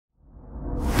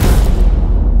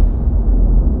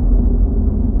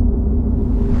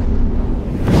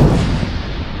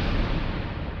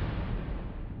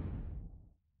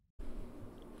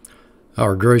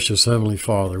Our gracious Heavenly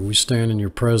Father, we stand in your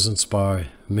presence by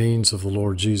means of the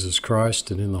Lord Jesus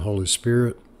Christ and in the Holy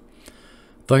Spirit,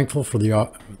 thankful for the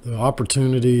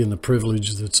opportunity and the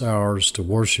privilege that's ours to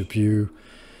worship you,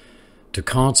 to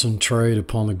concentrate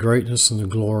upon the greatness and the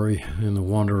glory and the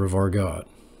wonder of our God.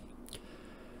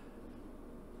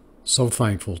 So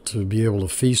thankful to be able to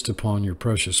feast upon your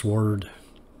precious word.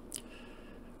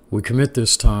 We commit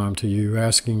this time to you,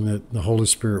 asking that the Holy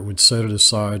Spirit would set it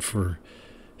aside for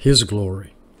His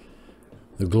glory,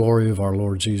 the glory of our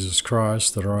Lord Jesus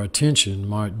Christ, that our attention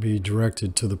might be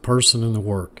directed to the person and the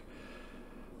work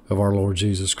of our Lord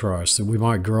Jesus Christ, that we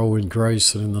might grow in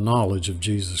grace and in the knowledge of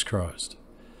Jesus Christ.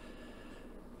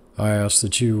 I ask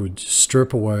that you would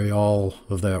strip away all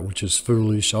of that which is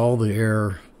foolish, all the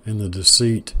error and the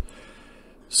deceit,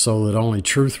 so that only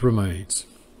truth remains.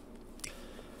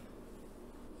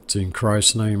 It's in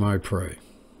Christ's name I pray.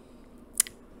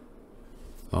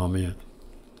 Amen.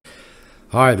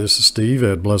 Hi, this is Steve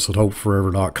at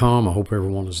blessedhopeforever.com. I hope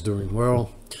everyone is doing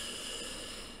well.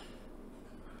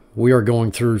 We are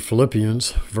going through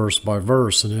Philippians verse by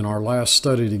verse, and in our last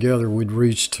study together we'd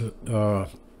reached we're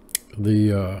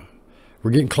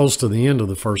getting close to the end of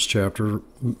the first chapter,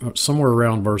 somewhere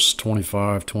around verse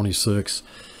 25, 26.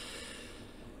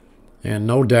 And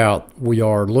no doubt we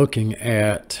are looking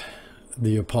at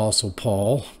the Apostle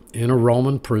Paul in a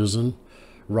Roman prison,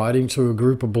 writing to a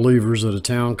group of believers at a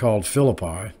town called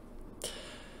Philippi.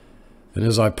 And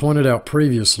as I pointed out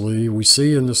previously, we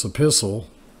see in this epistle,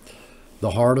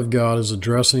 the heart of God is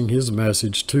addressing his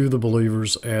message to the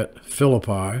believers at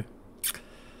Philippi.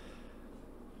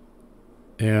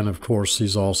 And of course,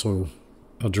 he's also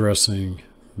addressing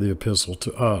the epistle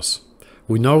to us.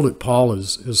 We know that Paul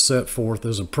is set forth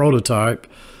as a prototype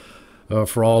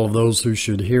for all of those who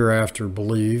should hereafter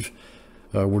believe.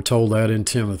 We're told that in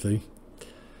Timothy.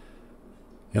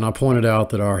 And I pointed out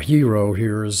that our hero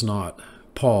here is not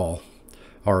Paul.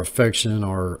 Our affection,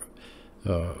 our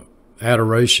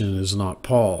adoration is not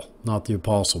Paul, not the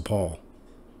Apostle Paul.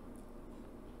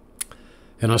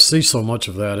 And I see so much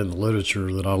of that in the literature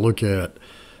that I look at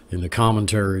in the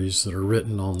commentaries that are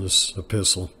written on this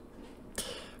epistle,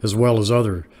 as well as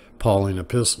other Pauline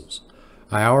epistles.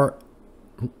 Our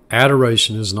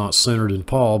adoration is not centered in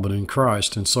Paul, but in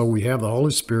Christ. And so we have the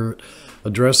Holy Spirit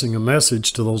addressing a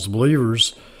message to those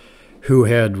believers who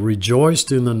had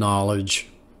rejoiced in the knowledge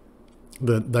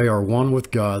that they are one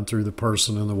with God through the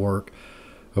person and the work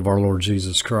of our Lord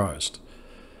Jesus Christ.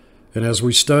 And as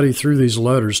we study through these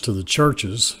letters to the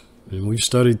churches, and we've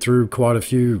studied through quite a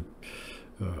few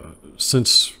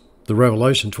since the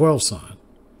Revelation 12 sign,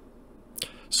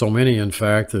 so many in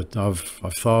fact that I've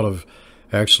thought of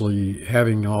actually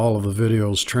having all of the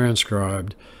videos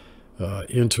transcribed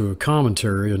into a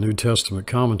commentary, a New Testament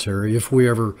commentary, if we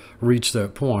ever reach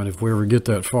that point, if we ever get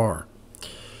that far.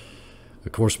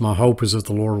 Of course, my hope is that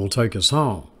the Lord will take us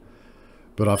home.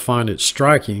 But I find it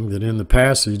striking that in the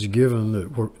passage, given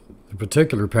that the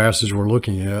particular passage we're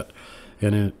looking at,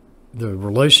 and in the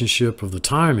relationship of the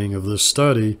timing of this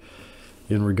study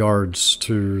in regards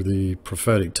to the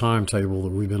prophetic timetable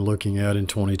that we've been looking at in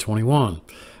 2021,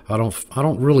 I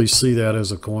don't really see that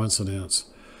as a coincidence.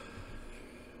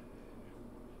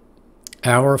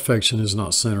 Our affection is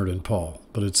not centered in Paul,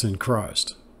 but it's in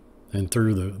Christ and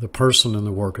through the person and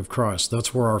the work of Christ.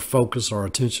 That's where our focus, our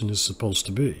attention is supposed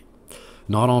to be.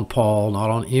 Not on Paul, not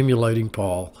on emulating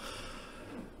Paul,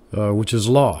 which is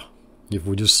law. If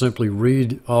we just simply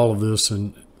read all of this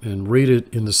and read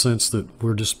it in the sense that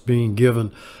we're just being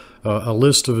given a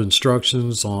list of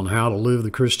instructions on how to live the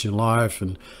Christian life,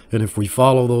 and if we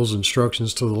follow those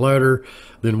instructions to the letter,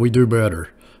 then we do better.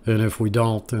 And if we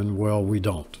don't, then, well, we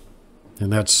don't.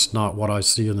 And that's not what I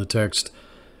see in the text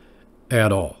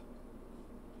at all.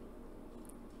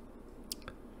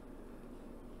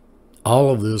 All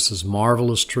of this is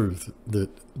marvelous truth that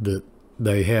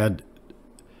they had,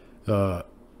 but,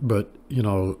 you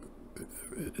know,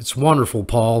 it's wonderful,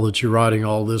 Paul, that you're writing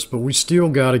all this, but we still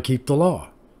got to keep the law.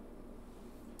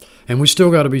 And we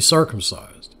still got to be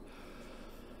circumcised.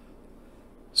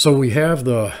 So we have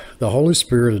the Holy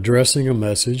Spirit addressing a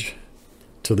message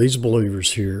to these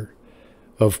believers here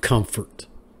of comfort.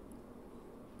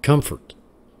 Comfort.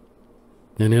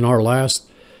 And in our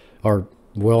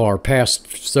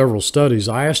past several studies,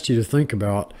 I asked you to think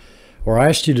about, or I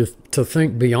asked you to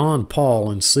think beyond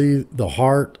Paul and see the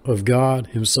heart of God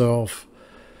himself,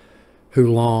 who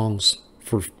longs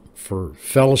for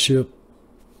fellowship,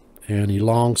 and he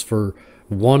longs for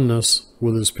oneness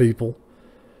with his people,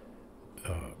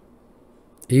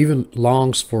 even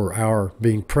longs for our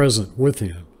being present with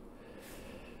him.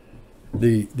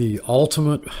 The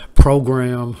ultimate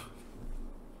program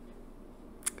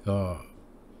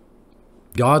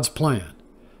God's plan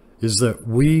is that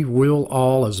we will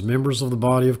all, as members of the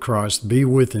body of Christ, be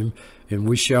with him, and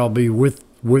we shall be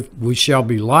we shall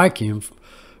be like him,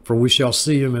 for we shall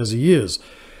see him as he is.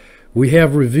 We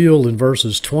have revealed in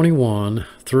verses 21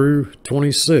 through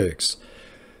 26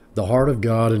 the heart of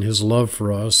God and his love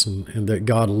for us, and that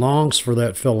God longs for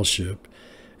that fellowship.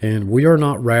 And we are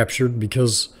not raptured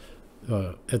because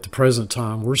at the present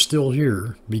time we're still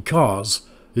here, because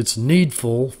it's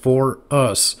needful for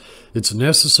us. It's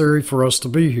necessary for us to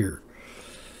be here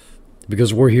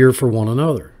because we're here for one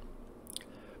another.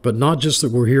 But not just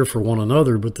that we're here for one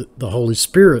another, but that the Holy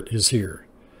Spirit is here.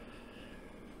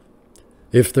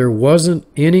 If there wasn't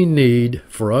any need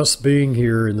for us being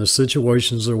here in the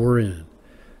situations that we're in,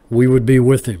 we would be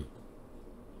with him.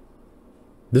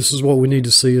 This is what we need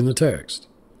to see in the text.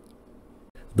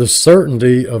 The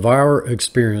certainty of our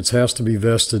experience has to be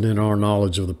vested in our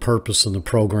knowledge of the purpose and the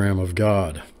program of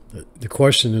God. The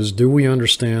question is, do we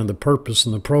understand the purpose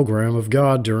and the program of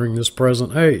God during this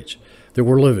present age that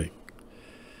we're living?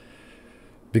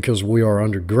 Because we are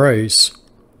under grace,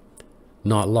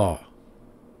 not law.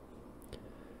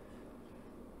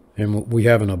 And we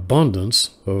have an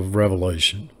abundance of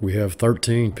revelation. We have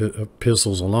 13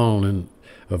 epistles alone, and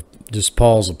of just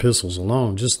Paul's epistles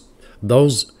alone, just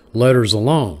those letters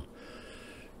alone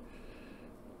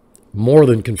more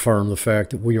than confirm the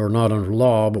fact that we are not under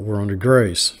law, but we're under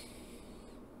grace.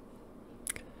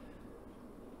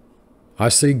 I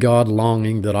see God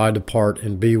longing that I depart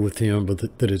and be with him,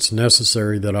 but that it's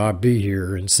necessary that I be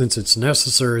here. And since it's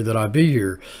necessary that I be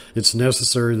here, it's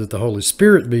necessary that the Holy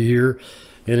Spirit be here.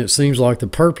 And it seems like the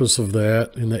purpose of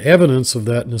that and the evidence of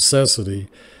that necessity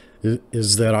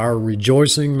is that our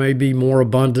rejoicing may be more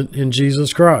abundant in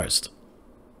Jesus Christ.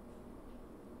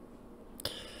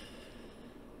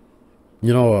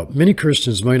 You know, many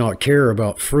Christians may not care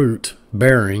about fruit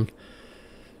bearing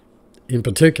in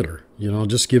particular. You know,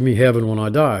 just give me heaven when I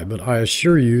die. But I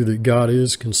assure you that God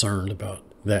is concerned about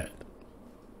that.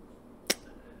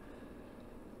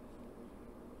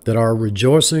 That our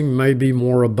rejoicing may be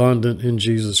more abundant in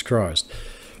Jesus Christ.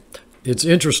 It's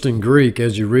interesting Greek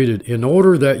as you read it. In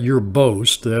order that your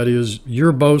boast, that is,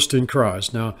 your boast in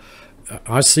Christ. Now,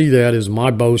 I see that as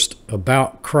my boast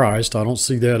about Christ. I don't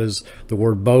see that as the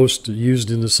word boast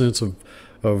used in the sense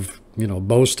of you know,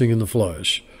 boasting in the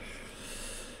flesh.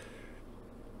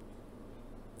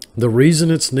 The reason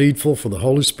it's needful for the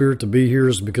Holy Spirit to be here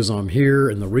is because I'm here,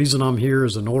 and the reason I'm here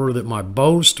is in order that my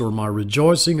boast or my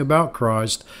rejoicing about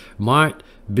Christ might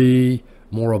be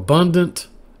more abundant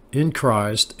in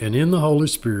Christ and in the Holy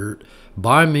Spirit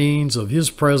by means of his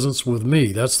presence with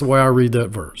me. That's the way I read that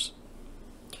verse.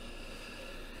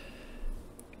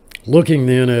 Looking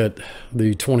then at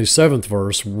the 27th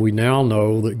verse, we now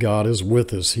know that God is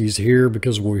with us. He's here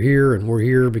because we're here, and we're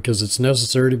here because it's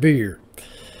necessary to be here.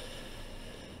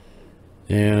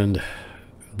 And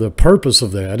the purpose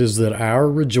of that is that our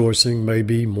rejoicing may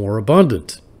be more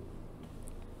abundant.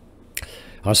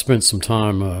 I spent some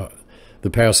time the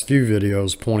past few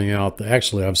videos pointing out that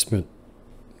actually I've spent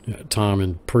time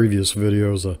in previous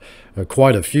videos,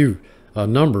 quite a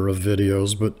number of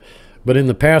videos, but in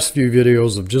the past few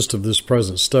videos of this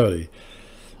present study,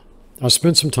 I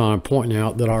spent some time pointing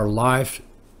out that our life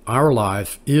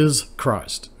is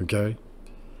Christ, okay?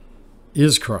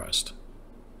 Is Christ.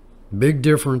 Big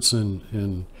difference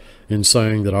in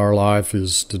saying that our life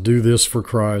is to do this for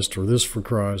Christ, or this for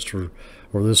Christ, or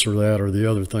this or that or the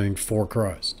other thing for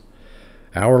Christ.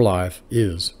 Our life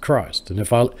is Christ. And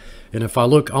if I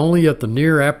look only at the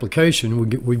near application,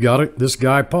 we've got this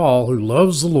guy Paul who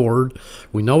loves the Lord.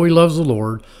 We know he loves the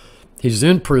Lord. He's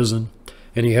in prison,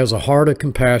 and he has a heart of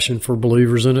compassion for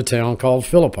believers in a town called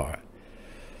Philippi.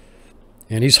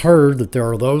 And he's heard that there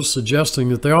are those suggesting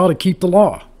that they ought to keep the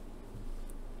law.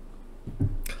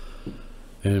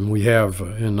 And we have,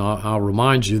 and I'll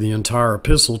remind you, the entire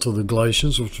epistle to the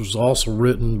Galatians, which was also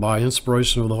written by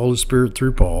inspiration of the Holy Spirit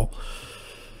through Paul,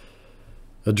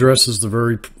 addresses the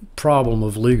very problem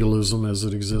of legalism as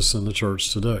it exists in the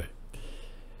church today.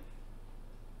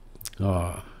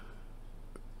 The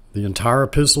entire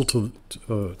epistle to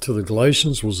the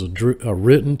Galatians was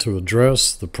written to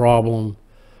address the problem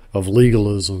of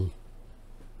legalism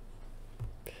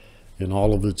in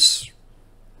all of its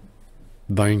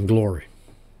vainglory.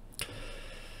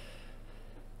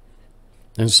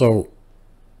 And so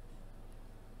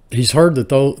he's heard that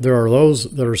there are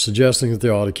those that are suggesting that they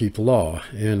ought to keep the law,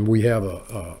 and we have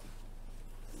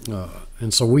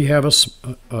and so we have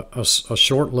a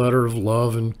short letter of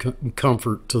love and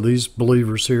comfort to these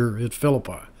believers here at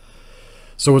Philippi.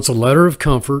 So it's a letter of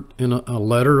comfort and a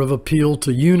letter of appeal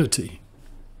to unity.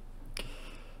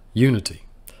 Unity.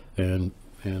 And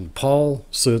And Paul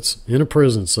sits in a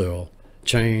prison cell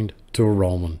chained to a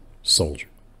Roman soldier.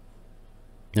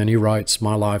 And he writes,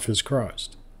 "My life is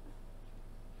Christ."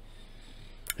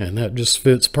 And that just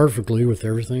fits perfectly with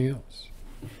everything else.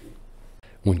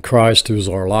 When Christ, who is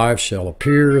our life, shall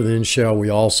appear, then shall we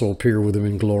also appear with him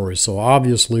in glory. So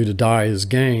obviously to die is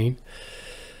gain.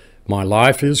 My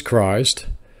life is Christ.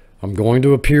 I'm going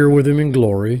to appear with him in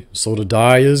glory. So to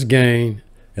die is gain.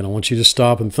 And I want you to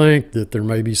stop and think that there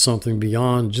may be something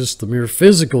beyond just the mere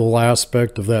physical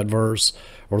aspect of that verse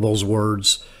or those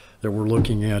words that we're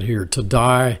looking at here. To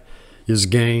die is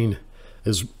gain.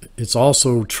 It's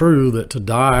also true that to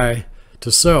die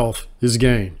to self is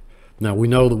gain. Now, we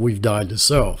know that we've died to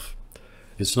self.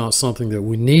 It's not something that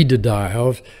we need to die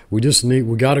of. We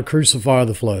got to crucify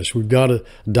the flesh. We've got to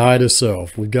die to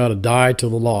self. We've got to die to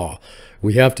the law.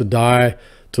 We have to die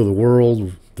to the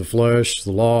world, the flesh,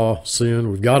 the law,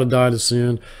 sin. We've got to die to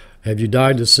sin. Have you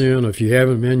died to sin? If you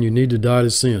haven't been, you need to die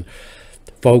to sin.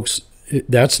 Folks,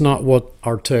 that's not what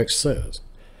our text says.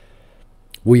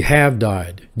 We have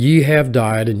died. Ye have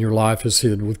died, and your life is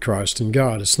hid with Christ in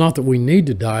God. It's not that we need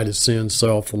to die to sin,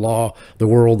 self, the law, the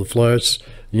world, the flesh,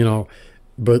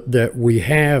 but that we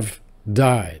have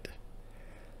died.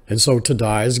 And so to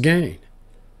die is gain.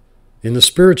 In the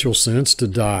spiritual sense, to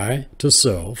die to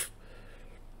self,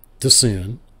 to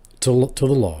sin, to the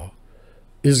law,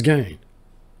 is gain.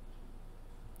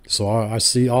 So I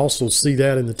also see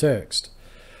that in the text.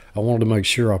 I wanted to make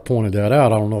sure I pointed that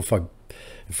out. I don't know if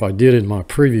I did in my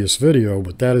previous video,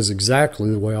 but that is exactly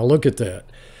the way I look at that.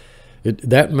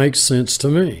 That makes sense to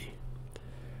me.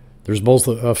 There's both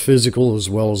a physical as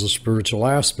well as a spiritual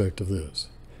aspect of this.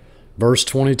 Verse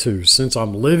 22, since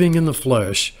I'm living in the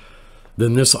flesh,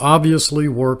 then this obviously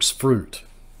works fruit.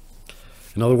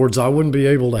 In other words, I wouldn't be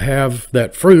able to have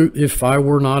that fruit if I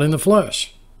were not in the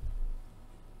flesh.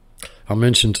 I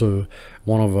mentioned to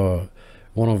one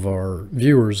of our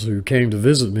viewers who came to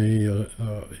visit me,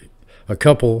 a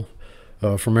couple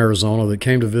from Arizona that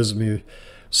came to visit me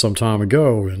some time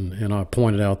ago, and I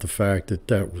pointed out the fact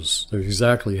that was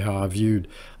exactly how I viewed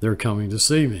their coming to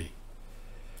see me.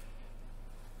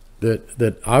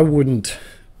 That I wouldn't,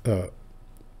 what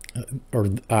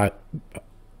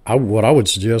I would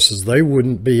suggest is they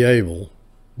wouldn't be able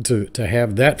to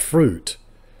have that fruit,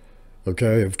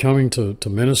 okay, of coming to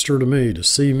minister to me, to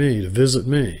see me, to visit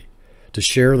me, to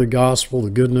share the gospel, the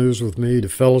good news with me, to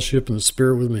fellowship in the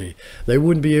Spirit with me. They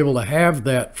wouldn't be able to have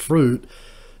that fruit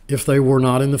if they were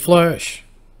not in the flesh.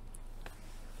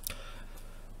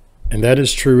 And that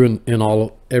is true in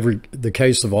the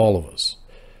case of all of us.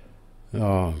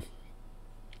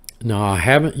 Now, I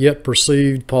haven't yet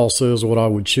perceived, Paul says, what I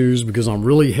would choose because I'm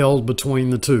really held between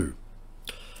the two.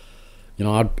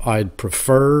 I'd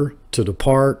prefer to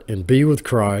depart and be with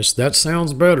Christ. That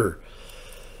sounds better.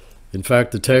 In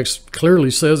fact, the text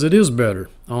clearly says it is better.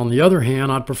 On the other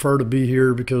hand, I'd prefer to be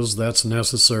here because that's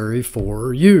necessary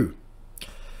for you.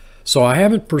 So I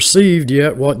haven't perceived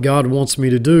yet what God wants me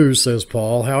to do, says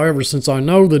Paul. However, since I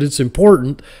know that it's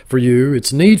important for you,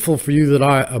 it's needful for you that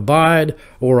I abide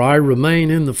or I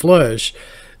remain in the flesh,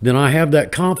 then I have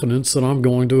that confidence that I'm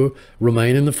going to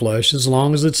remain in the flesh as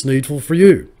long as it's needful for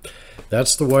you.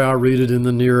 That's the way I read it in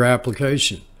the near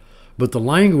application. But the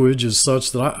language is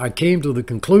such that I came to the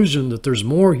conclusion that there's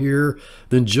more here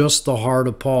than just the heart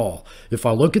of Paul. If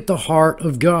I look at the heart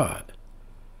of God,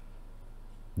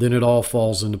 then it all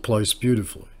falls into place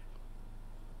beautifully.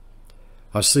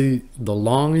 I see the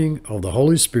longing of the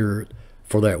Holy Spirit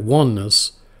for that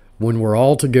oneness when we're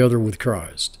all together with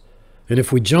Christ. And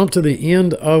if we jump to the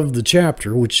end of the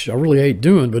chapter, which I really hate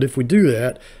doing, but if we do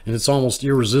that, and it's almost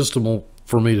irresistible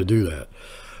for me to do that,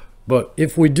 but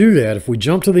if we do that, if we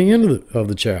jump to the end of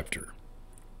the chapter,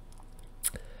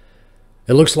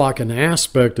 it looks like an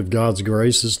aspect of God's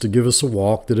grace is to give us a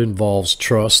walk that involves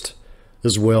trust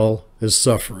as well as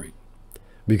suffering,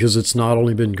 because it's not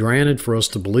only been granted for us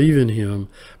to believe in Him,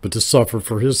 but to suffer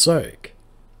for His sake.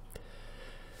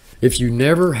 If you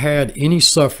never had any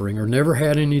suffering or never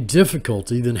had any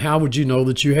difficulty, then how would you know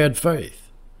that you had faith?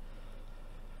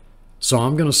 So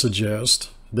I'm going to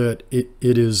suggest that it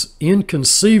is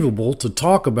inconceivable to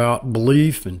talk about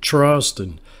belief and trust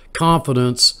and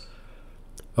confidence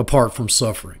apart from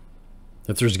suffering.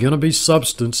 If there's going to be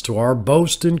substance to our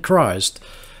boast in Christ,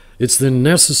 it's then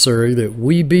necessary that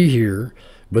we be here,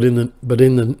 but in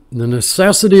the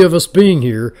necessity of us being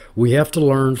here, we have to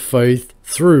learn faith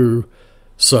through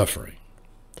suffering.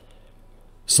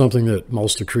 Something that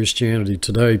most of Christianity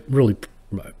today really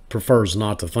prefers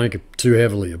not to think too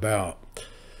heavily about.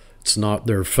 It's not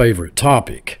their favorite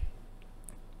topic.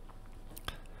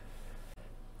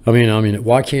 I mean,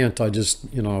 why can't I just,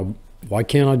 Why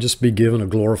can't I just be given a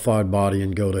glorified body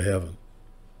and go to heaven?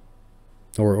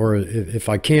 Or if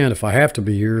I can, if I have to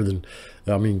be here, then,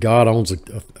 I mean, God owns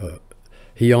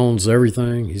He owns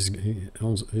everything. He's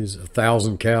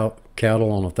 1,000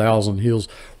 cattle on 1,000 hills.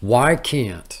 Why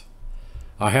can't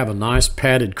I have a nice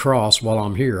padded cross while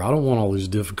I'm here? I don't want all these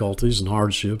difficulties and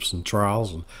hardships and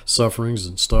trials and sufferings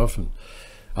and stuff. And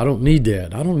I don't need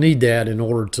that. I don't need that in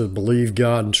order to believe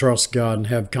God and trust God and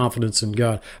have confidence in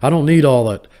God. I don't need all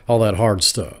that hard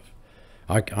stuff.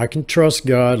 I can trust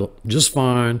God just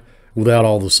fine without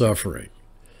all the suffering,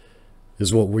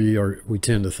 is what we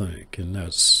tend to think, and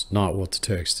that's not what the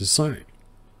text is saying.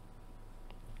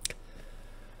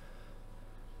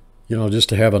 You know, just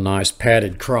to have a nice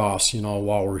padded cross, you know,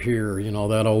 while we're here, you know,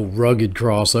 that old rugged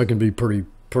cross, that can be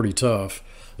pretty tough,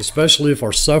 especially if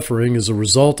our suffering is a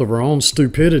result of our own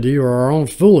stupidity or our own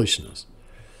foolishness.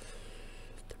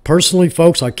 Personally,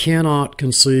 folks, I cannot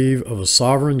conceive of a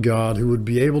sovereign God who would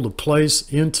be able to place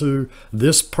into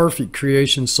this perfect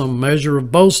creation some measure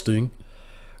of boasting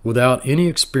without any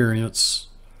experience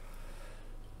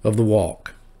of the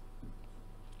walk.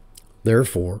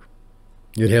 Therefore,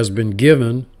 it has been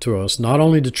given to us not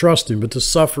only to trust Him, but to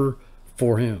suffer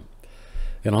for Him.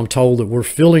 And I'm told that we're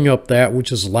filling up that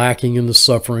which is lacking in the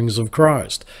sufferings of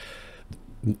Christ.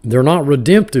 They're not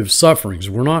redemptive sufferings.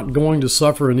 We're not going to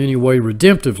suffer in any way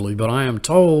redemptively, but I am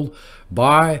told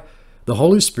by the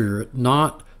Holy Spirit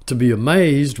not to be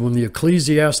amazed when the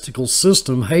ecclesiastical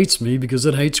system hates me because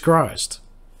it hates Christ.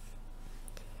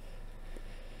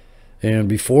 And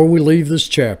before we leave this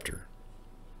chapter,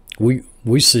 we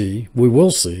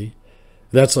will see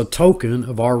that's a token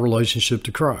of our relationship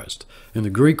to Christ. And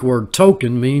the Greek word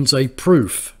token means a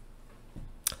proof,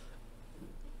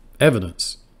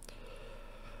 evidence.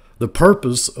 The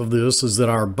purpose of this is that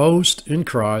our boast in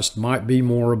Christ might be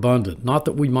more abundant. Not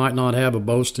that we might not have a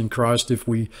boast in Christ if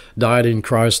we died in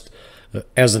Christ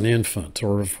as an infant,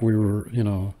 or if we were, you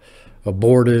know,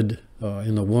 aborted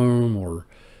in the womb, or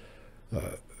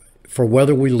for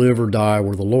whether we live or die,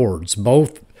 we're the Lord's.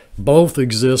 Both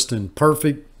exist in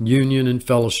perfect union and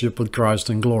fellowship with Christ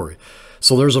in glory.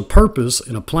 So there's a purpose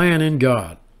and a plan in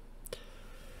God.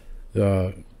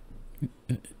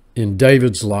 In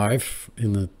David's life,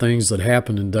 in the things that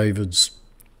happened in David's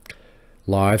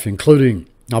life, including,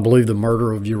 I believe, the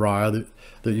murder of Uriah,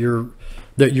 that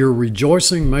your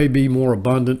rejoicing may be more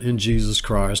abundant in Jesus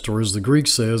Christ, or as the Greek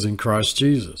says, in Christ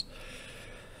Jesus.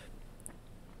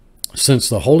 Since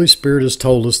the Holy Spirit has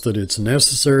told us that it's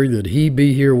necessary that He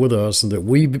be here with us and that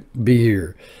we be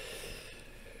here.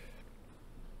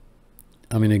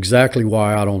 I mean, exactly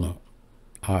why, I don't know.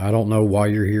 I don't know why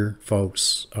you're here,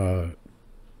 folks.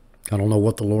 I don't know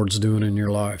what the Lord's doing in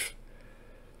your life.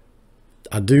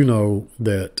 I do know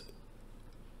that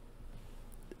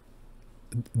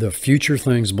the future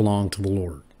things belong to the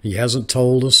Lord. He hasn't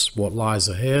told us what lies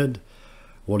ahead.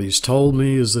 What He's told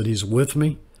me is that He's with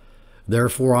me.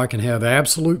 Therefore, I can have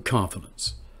absolute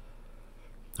confidence.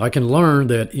 I can learn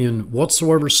that in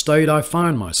whatsoever state I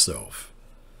find myself,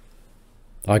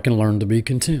 I can learn to be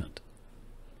content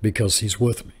because He's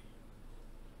with me.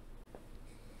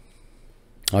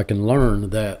 I can learn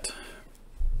that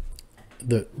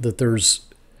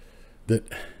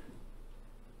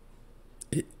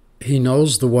He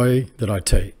knows the way that I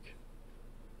take.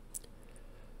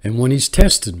 And when He's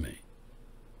tested me,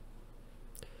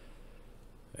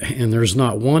 and there's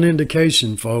not one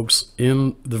indication, folks,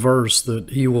 in the verse that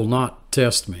He will not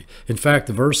test me. In fact,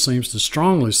 the verse seems to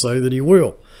strongly say that He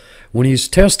will. When He's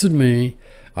tested me,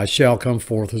 I shall come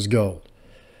forth as gold.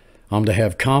 I'm to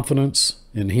have confidence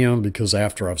in Him because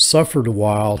after I've suffered a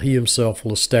while, He Himself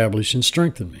will establish and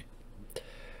strengthen me.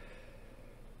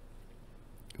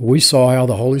 We saw how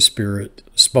the Holy Spirit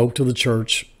spoke to the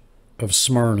church of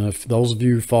Smyrna. If those of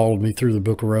you who followed me through the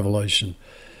book of Revelation,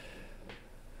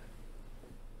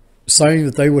 saying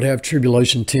that they would have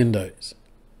tribulation 10 days.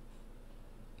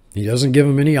 He doesn't give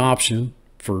them any option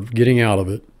for getting out of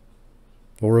it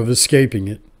or of escaping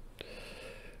it.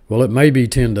 Well, it may be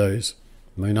 10 days.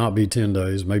 It may not be 10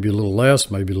 days. Maybe a little less,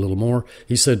 maybe a little more.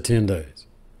 He said 10 days.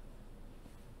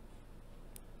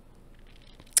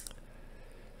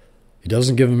 He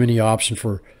doesn't give them any option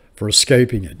for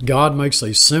escaping it. God makes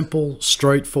a simple,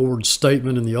 straightforward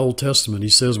statement in the Old Testament. He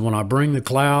says, when I bring the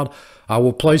cloud, I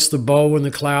will place the bow in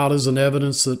the cloud as an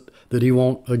evidence that He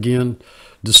won't again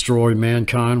destroy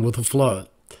mankind with a flood.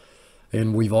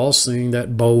 And we've all seen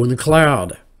that bow in the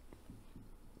cloud.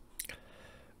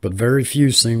 But very few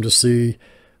seem to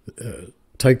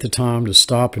take the time to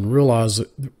stop and realize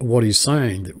what He's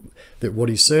saying. That what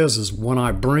He says is, when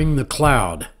I bring the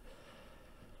cloud.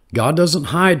 God doesn't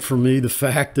hide from me the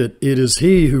fact that it is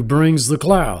He who brings the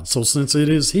cloud. So since it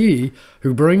is He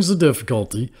who brings the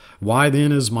difficulty, why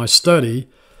then is my study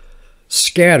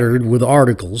scattered with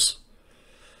articles,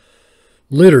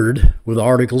 littered with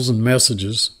articles and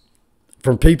messages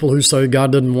from people who say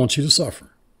God doesn't want you to suffer?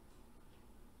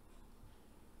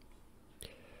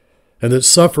 And that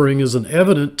suffering is an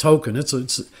evident token.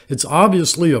 It's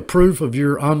obviously a proof of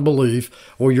your unbelief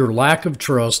or your lack of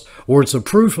trust, or it's a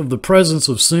proof of the presence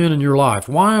of sin in your life.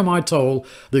 Why am I told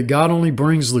that God only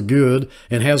brings the good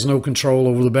and has no control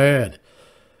over the bad?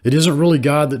 It isn't really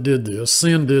God that did this.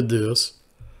 Sin did this.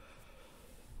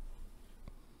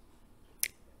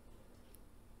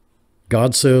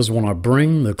 God says, when I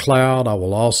bring the cloud, I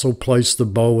will also place the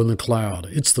bow in the cloud.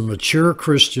 It's the mature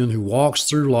Christian who walks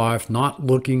through life not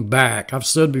looking back. I've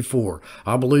said before,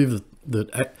 I believe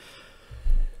that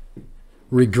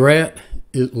regret,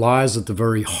 it lies at the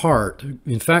very heart.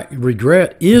 In fact,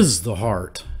 regret is the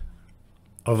heart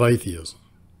of atheism.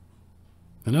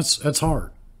 And that's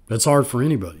hard. That's hard for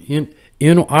anybody.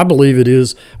 I believe it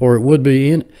is, or it would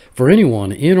be for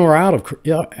anyone in or out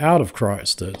of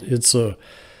Christ. It's a...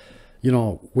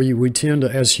 we tend to,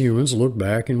 as humans, look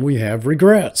back and we have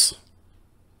regrets.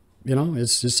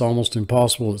 It's almost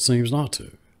impossible, it seems, not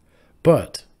to.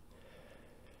 But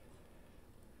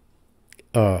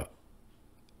I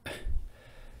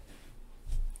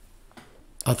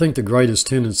think the greatest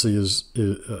tendency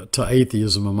to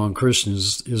atheism among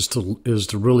Christians is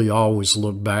to really always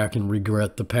look back and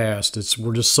regret the past.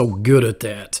 We're just so good at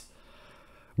that.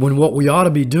 When what we ought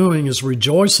to be doing is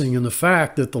rejoicing in the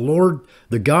fact that the Lord,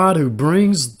 the God who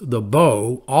brings the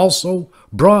bow, also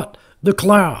brought the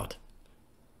cloud.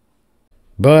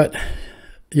 But,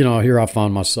 here I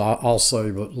find myself, I'll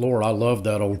say, but Lord, I love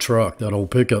that old truck, that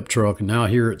old pickup truck, and now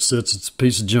here it sits, it's a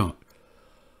piece of junk.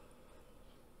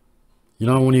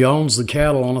 When He owns the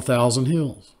cattle on 1,000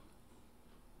 hills.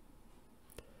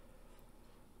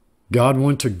 God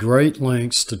went to great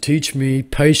lengths to teach me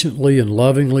patiently and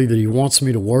lovingly that He wants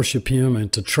me to worship Him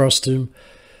and to trust Him.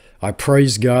 I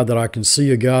praise God that I can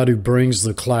see a God who brings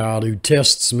the cloud, who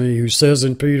tests me, who says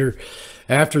in Peter,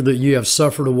 after that ye have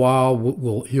suffered a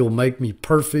while, He'll make me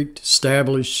perfect,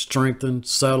 establish, strengthen,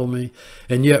 settle me.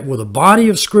 And yet with a body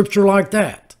of scripture like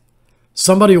that,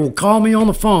 somebody will call me on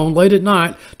the phone late at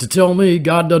night to tell me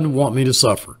God doesn't want me to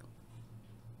suffer.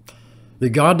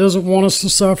 That God doesn't want us to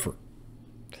suffer.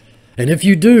 And if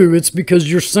you do, it's because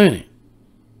you're sinning.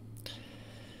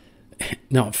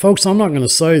 Now, folks, I'm not going to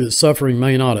say that suffering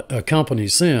may not accompany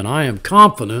sin. I am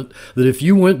confident that if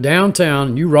you went downtown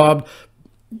and you robbed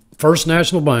First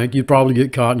National Bank, you'd probably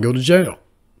get caught and go to jail.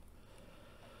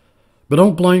 But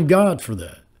don't blame God for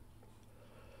that.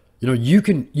 You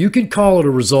can call it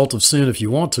a result of sin if you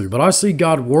want to, but I see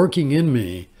God working in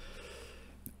me.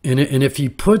 And if He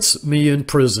puts me in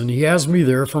prison, He has me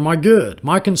there for my good.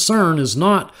 My concern is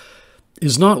not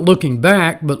looking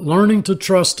back, but learning to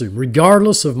trust Him,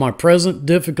 regardless of my present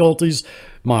difficulties,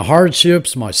 my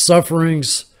hardships, my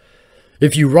sufferings.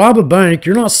 If you rob a bank,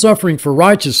 you're not suffering for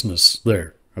righteousness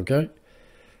there, okay?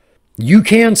 You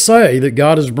can say that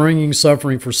God is bringing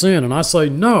suffering for sin, and I say,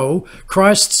 no,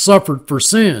 Christ suffered for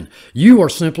sin. You are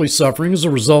simply suffering as a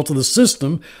result of the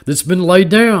system that's been laid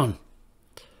down.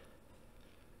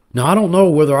 Now, I don't know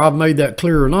whether I've made that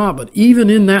clear or not, but even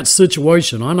in that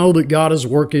situation, I know that God is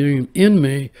working in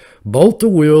me both to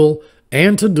will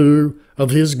and to do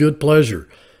of His good pleasure.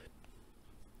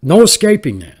 No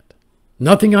escaping that.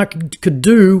 Nothing I could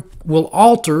do will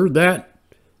alter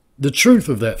the truth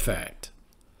of that fact,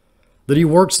 that He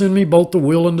works in me both to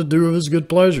will and to do of His good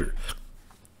pleasure.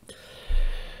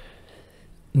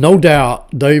 No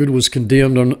doubt, David was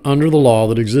condemned under the law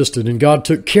that existed, and God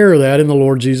took care of that in the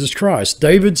Lord Jesus Christ.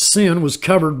 David's sin was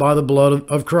covered by the blood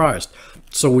of Christ.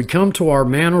 So we come to our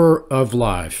manner of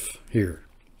life here.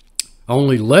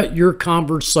 Only let your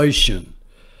conversation,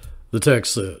 the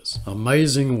text says,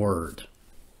 amazing word,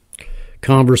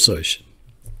 conversation.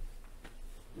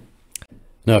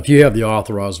 Now, if you have the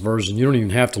authorized version, you don't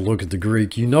even have to look at the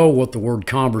Greek. You know what the word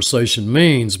conversation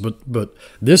means, but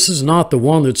this is not the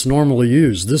one that's normally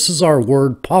used. This is our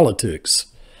word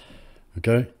politics,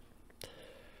 okay?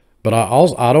 But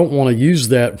I don't want to use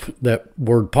that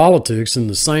word politics in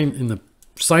the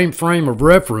same frame of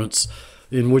reference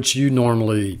in which you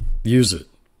normally use it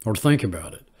or think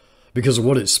about it, because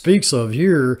what it speaks of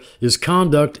here is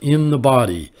conduct in the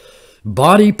body.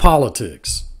 Body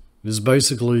politics is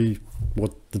basically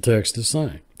what the text is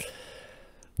saying.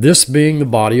 This being the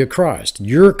body of Christ.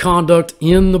 Your conduct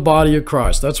in the body of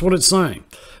Christ. That's what it's saying.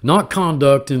 Not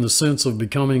conduct in the sense of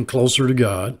becoming closer to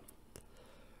God,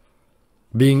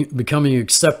 becoming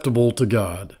acceptable to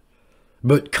God,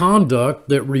 but conduct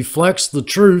that reflects the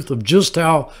truth of just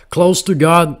how close to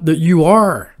God that you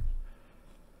are.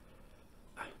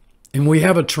 And we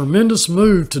have a tremendous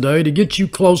move today to get you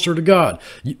closer to God.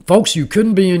 Folks, you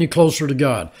couldn't be any closer to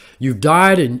God. You've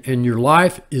died and your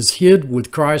life is hid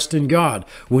with Christ in God.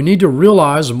 We need to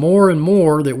realize more and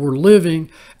more that we're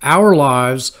living our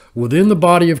lives within the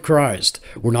body of Christ.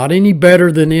 We're not any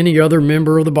better than any other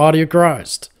member of the body of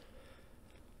Christ.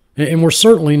 And we're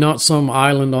certainly not some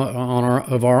island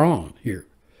of our own here.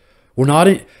 We're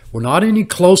not any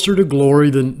closer to glory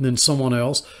than someone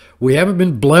else. We haven't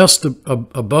been blessed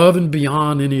above and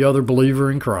beyond any other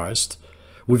believer in Christ.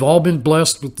 We've all been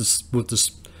blessed with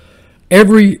this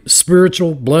every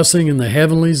spiritual blessing in the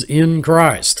heavenlies in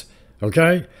Christ.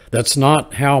 Okay? That's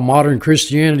not how modern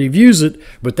Christianity views it,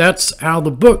 but that's how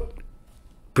the book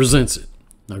presents it.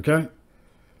 Okay?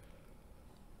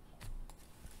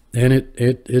 And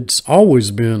it's always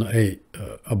been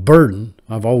a burden.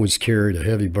 I've always carried a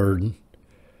heavy burden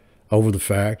over the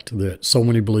fact that so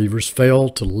many believers fail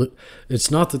to live. It's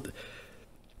not that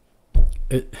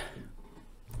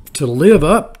to live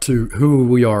up to who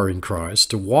we are in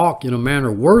Christ, to walk in a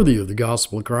manner worthy of the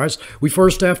gospel of Christ, we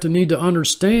first have to need to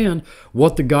understand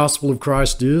what the gospel of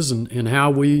Christ is and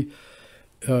how we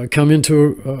come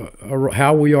into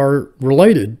how we are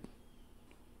related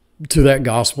to that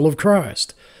gospel of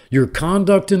Christ. Your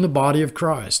conduct in the body of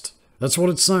Christ. That's what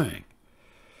it's saying.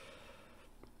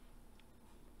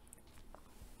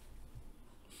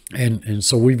 And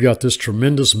so we've got this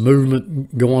tremendous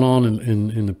movement going on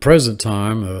in the present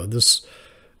time, this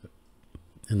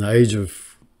in the age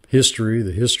of history,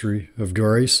 the history of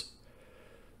grace,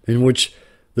 in which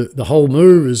the whole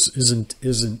move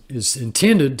is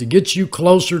intended to get you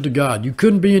closer to God. You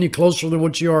couldn't be any closer than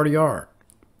what you already are.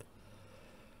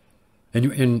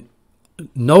 And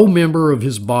no member of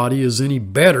his body is any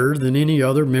better than any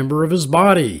other member of his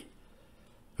body.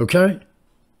 Okay?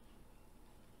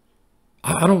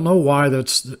 I don't know why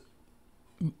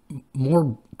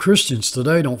more Christians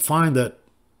today don't find that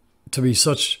to be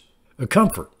such a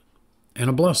comfort and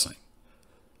a blessing.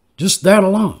 Just that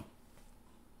alone.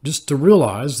 Just to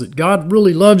realize that God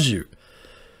really loves you.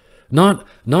 Not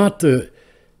the,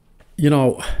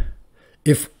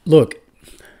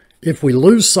 if we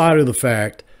lose sight of the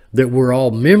fact that we're all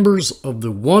members of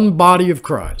the one body of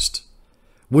Christ,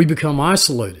 we become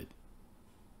isolated.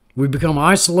 We become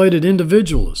isolated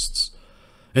individualists.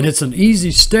 And it's an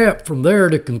easy step from there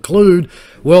to conclude,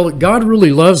 well, God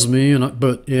really loves me,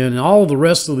 but in all the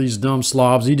rest of these dumb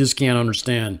slobs, he just can't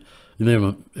understand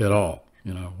them at all.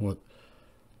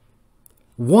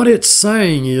 What it's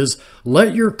saying is,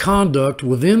 let your conduct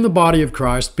within the body of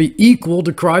Christ be equal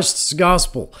to Christ's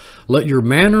gospel. Let your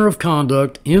manner of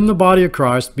conduct in the body of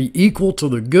Christ be equal to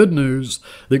the good news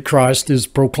that Christ is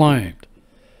proclaimed.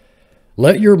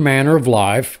 Let your manner of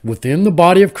life within the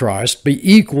body of Christ be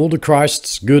equal to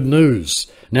Christ's good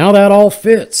news. Now that all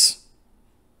fits.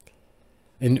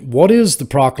 And what is the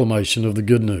proclamation of the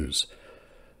good news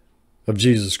of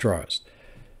Jesus Christ?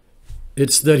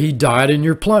 It's that he died in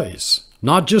your place.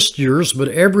 Not just yours, but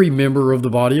every member of the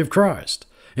body of Christ.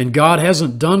 And God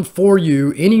hasn't done for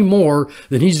you any more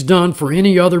than he's done for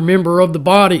any other member of the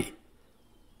body.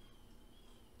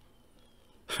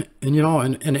 And,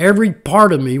 and every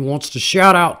part of me wants to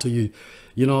shout out to you,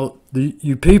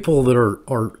 you people that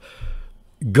are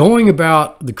going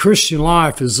about the Christian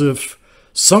life as if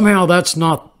somehow that's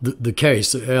not the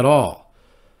case at all.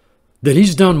 That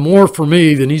he's done more for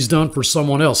me than he's done for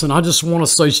someone else. And I just want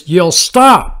to yell,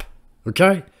 stop,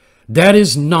 okay? That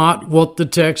is not what the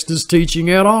text is teaching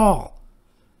at all.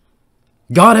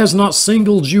 God has not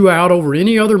singled you out over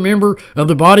any other member of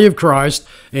the body of Christ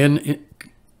and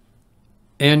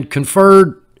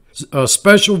conferred a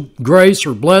special grace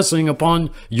or blessing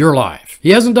upon your life. He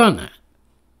hasn't done that.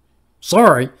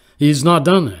 Sorry, he's not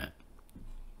done that.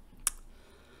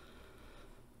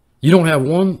 You don't have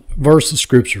one verse of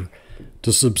Scripture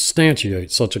to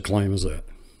substantiate such a claim as that.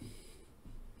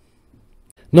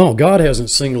 No, God hasn't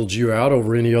singled you out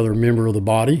over any other member of the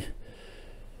body.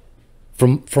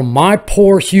 From my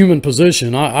poor human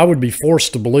position, I would be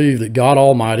forced to believe that God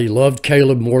Almighty loved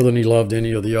Caleb more than he loved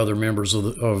any of the other members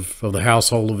of the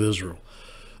household of Israel.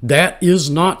 That is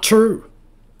not true.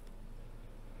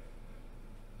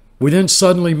 We then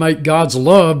suddenly make God's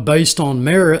love based on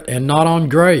merit and not on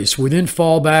grace. We then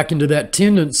fall back into that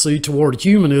tendency toward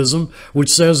humanism,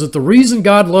 which says that the reason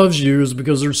God loves you is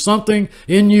because there's something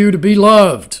in you to be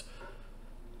loved.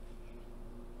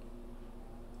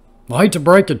 I hate to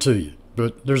break it to you,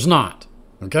 but there's not,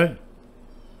 okay?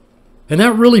 And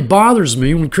that really bothers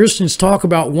me when Christians talk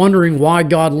about wondering why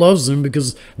God loves them,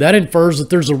 because that infers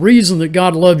that there's a reason that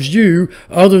God loves you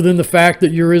other than the fact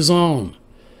that you're his own.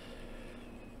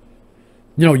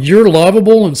 You know, you're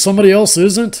lovable and somebody else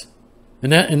isn't.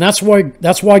 And that's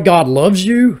why God loves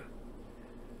you.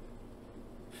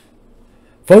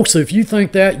 Folks, if you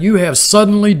think that, you have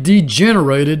suddenly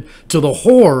degenerated to the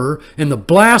horror and the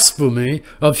blasphemy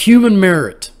of human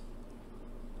merit.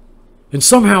 And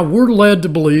somehow we're led to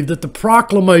believe that the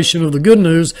proclamation of the good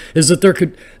news is that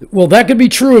that could be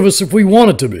true of us if we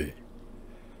want it to be.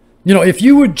 You know, if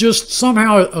you would just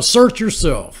somehow assert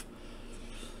yourself,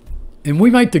 and we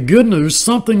make the good news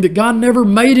something that God never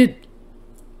made it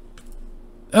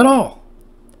at all.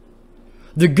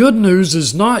 The good news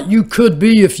is not you could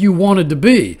be if you wanted to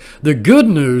be. The good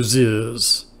news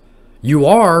is you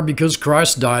are because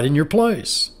Christ died in your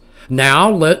place. Now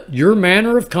let your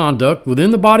manner of conduct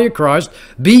within the body of Christ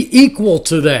be equal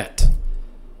to that.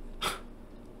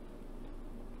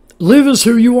 Live as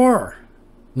who you are,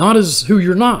 not as who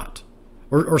you're not,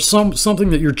 or something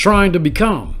that you're trying to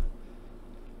become.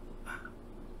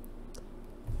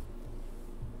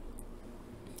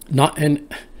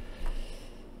 And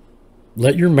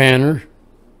let your manner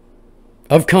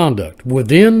of conduct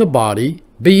within the body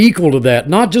be equal to that,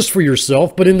 not just for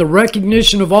yourself, but in the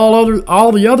recognition of all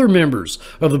the other members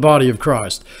of the body of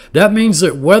Christ. That means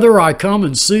that whether I come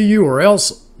and see you or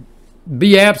else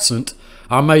be absent,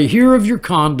 I may hear of your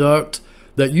conduct,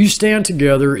 that you stand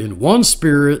together in one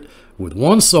spirit, with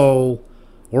one soul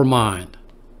or mind.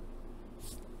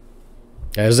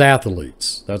 As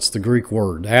athletes, that's the Greek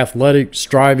word, athletic,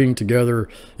 striving together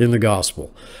in the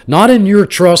gospel. Not in your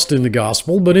trust in the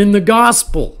gospel, but in the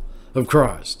gospel of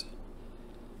Christ.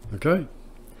 Okay?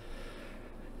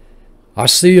 I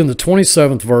see in the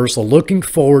 27th verse, a looking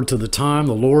forward to the time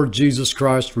the Lord Jesus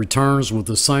Christ returns with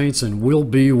the saints and will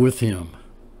be with him.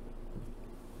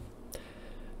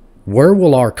 Where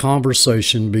will our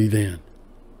conversation be then?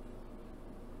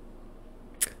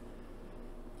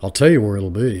 I'll tell you where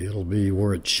it'll be. It'll be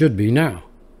where it should be now.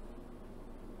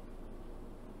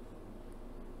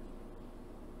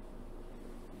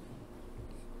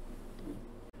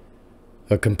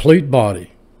 A complete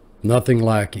body, nothing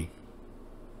lacking.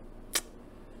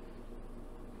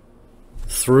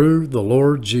 Through the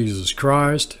Lord Jesus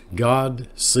Christ, God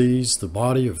sees the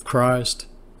body of Christ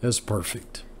as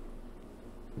perfect.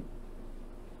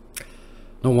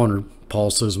 No wonder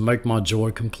Paul says, make my joy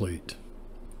complete.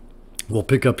 We'll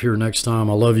pick up here next time.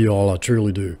 I love you all. I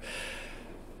truly do.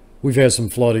 We've had some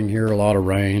flooding here, a lot of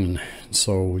rain. And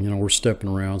so, you know, we're stepping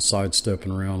around, sidestepping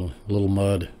around a little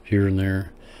mud here and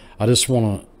there. I just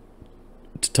want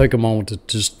to take a moment to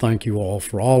just thank you all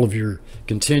for all of your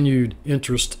continued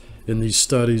interest in these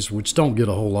studies, which don't get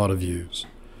a whole lot of views.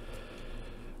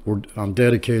 I'm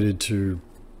dedicated to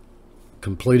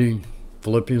completing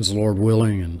Philippians, Lord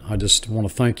willing, and I just want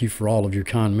to thank you for all of your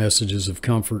kind messages of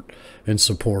comfort and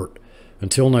support.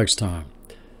 Until next time,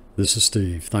 this is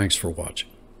Steve. Thanks for watching.